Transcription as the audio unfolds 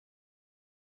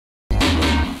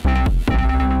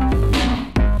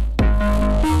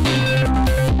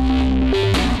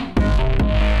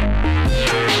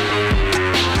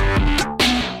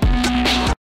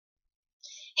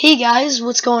guys,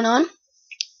 what's going on?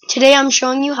 Today I'm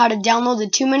showing you how to download the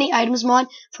TooManyItems mod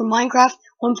for Minecraft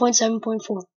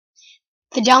 1.7.4.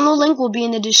 The download link will be in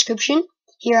the description.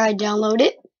 Here I download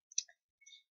it,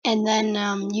 and then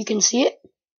you can see it.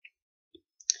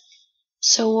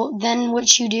 So then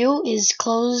what you do is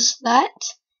close that,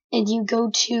 and you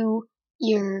go to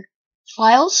your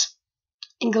files,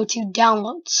 and go to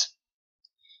downloads.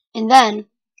 And then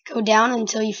go down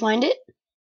until you find it.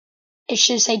 It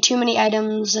should say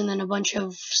TooManyItems and then a bunch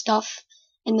of stuff,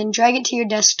 and then drag it to your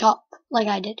desktop like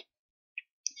I did.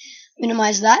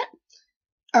 Minimize that,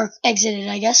 or exit it,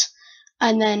 I guess,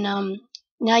 and then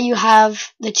now you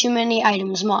have the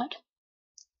TooManyItems mod.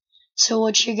 So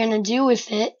what you're gonna do with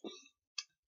it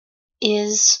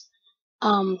is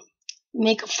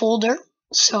make a folder.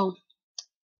 So,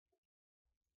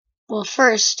 well,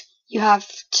 first you have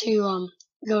to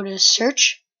go to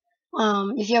search.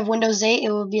 If you have Windows 8, it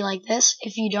will be like this.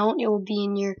 If you don't, it will be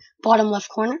in your bottom left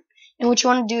corner. And what you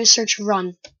want to do is search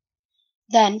run.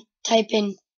 Then type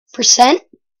in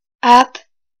 %app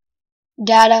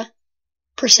data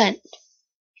 %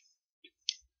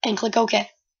 and click OK.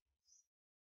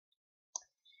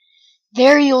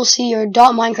 There you'll see your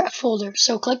 .minecraft folder.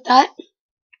 So click that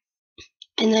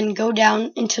and then go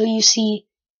down until you see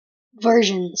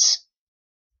versions.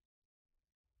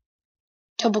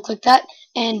 Double click that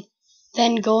and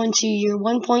then go into your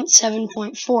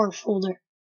 1.7.4 folder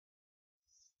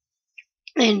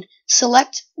and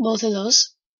select both of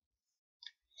those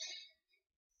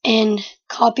and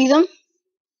copy them,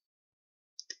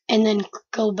 and then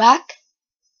go back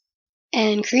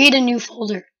and create a new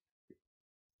folder.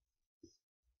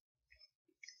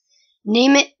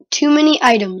 Name it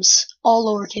TooManyItems, all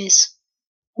lowercase,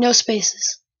 no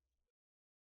spaces,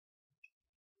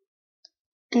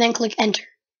 and then click enter.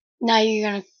 Now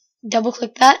you're gonna double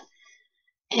click that,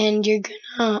 and you're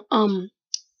gonna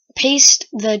paste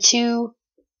the two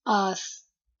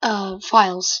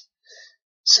files.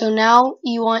 So now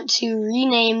you want to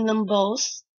rename them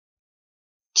both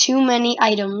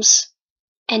TooManyItems,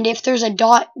 and if there's a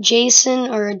 .json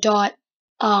or a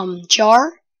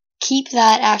 .jar, keep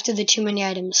that after the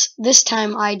TooManyItems. This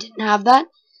time I didn't have that,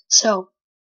 so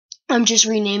I'm just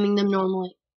renaming them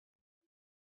normally.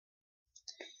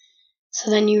 So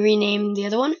then you rename the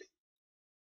other one,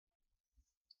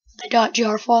 the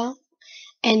 .jar file,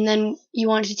 and then you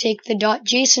want to take the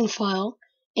 .json file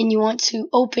and you want to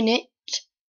open it.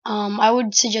 I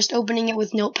would suggest opening it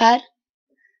with Notepad,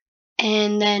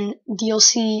 and then you'll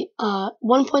see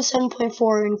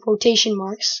 1.7.4 in quotation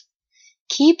marks.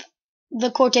 Keep the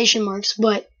quotation marks,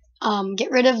 but get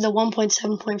rid of the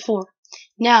 1.7.4.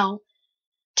 Now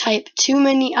type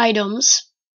TooManyItems,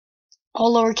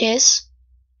 all lowercase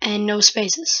and no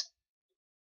spaces,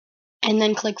 and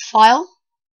then click File,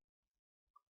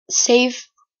 Save,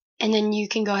 and then you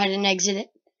can go ahead and exit it.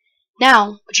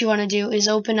 Now what you want to do is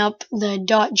open up the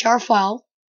 .jar file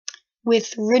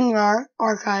with WinRAR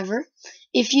archiver.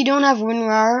 If you don't have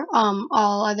WinRAR,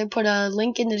 I'll either put a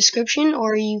link in the description,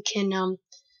 or you can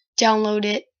download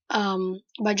it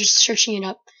by just searching it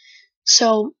up.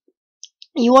 So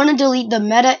you want to delete the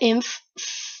meta.inf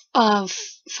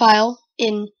file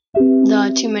in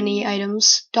the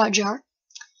TooManyItems.jar,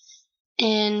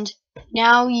 and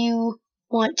now you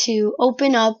want to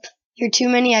open up your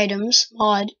TooManyItems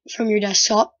mod from your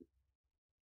desktop,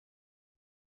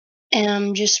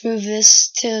 and just move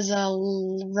this to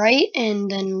the right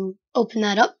and then open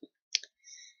that up.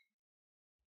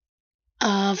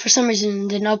 For some reason it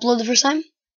didn't upload the first time.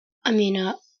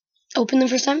 Open the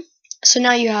first time. So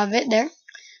now you have it there.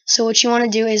 So what you want to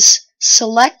do is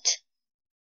select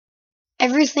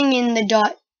everything in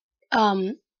the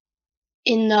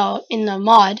in the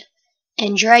mod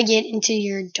and drag it into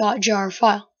your .jar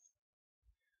file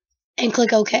and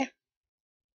click OK.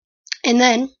 And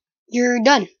then you're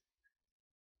done.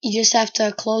 You just have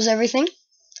to close everything.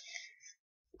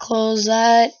 Close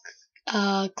that.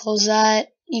 Close that.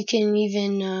 You can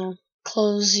even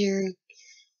close your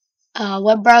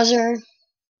web browser,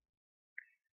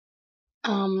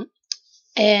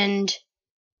 and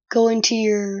go into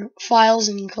your files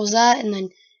and close that. And then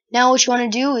now what you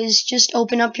want to do is just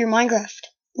open up your Minecraft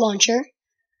launcher.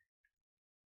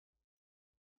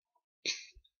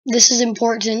 This is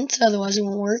important, otherwise it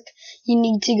won't work. You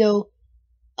need to go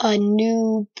a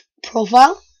new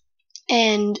profile,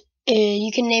 and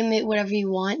you can name it whatever you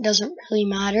want, doesn't really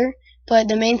matter. But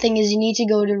the main thing is you need to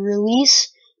go to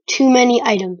release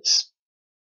TooManyItems,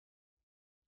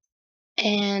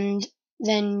 and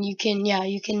then you can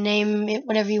name it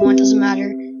whatever you want, doesn't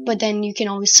matter. But then you can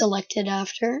always select it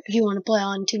after if you want to play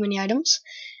on TooManyItems,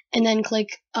 and then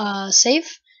click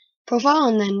save, profile,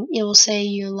 and then it'll say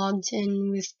you're logged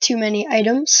in with too many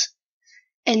items,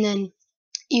 and then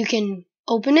you can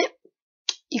open it.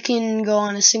 You can go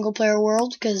on a single player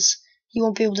world because you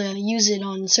won't be able to use it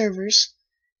on servers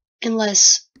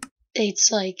unless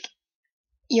it's like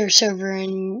your server,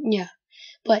 and yeah.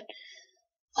 But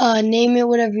name it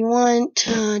whatever you want.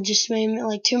 Just name it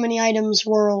like Too Many Items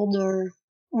World or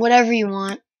whatever you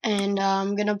want. And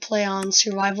I'm gonna play on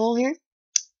survival here.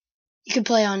 You can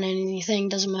play on anything,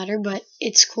 doesn't matter, but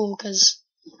it's cool because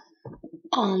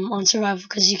on survival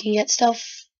because you can get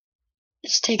stuff.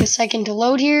 Just take a second to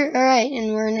load here. Alright,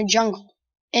 and we're in a jungle.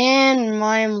 And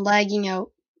I am lagging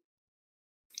out.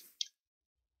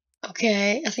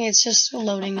 Okay, I think it's just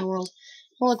loading the world.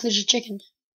 Oh look, there's a chicken.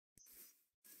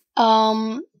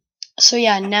 So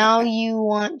yeah, now you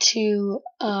want to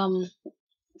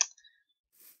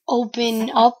open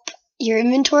up your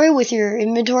inventory with your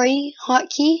inventory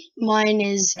hotkey. Mine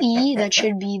is E, that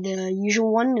should be the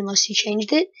usual one unless you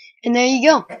changed it. And there you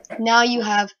go. Now you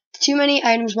have Too Many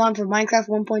Items mod for Minecraft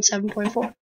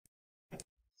 1.7.4.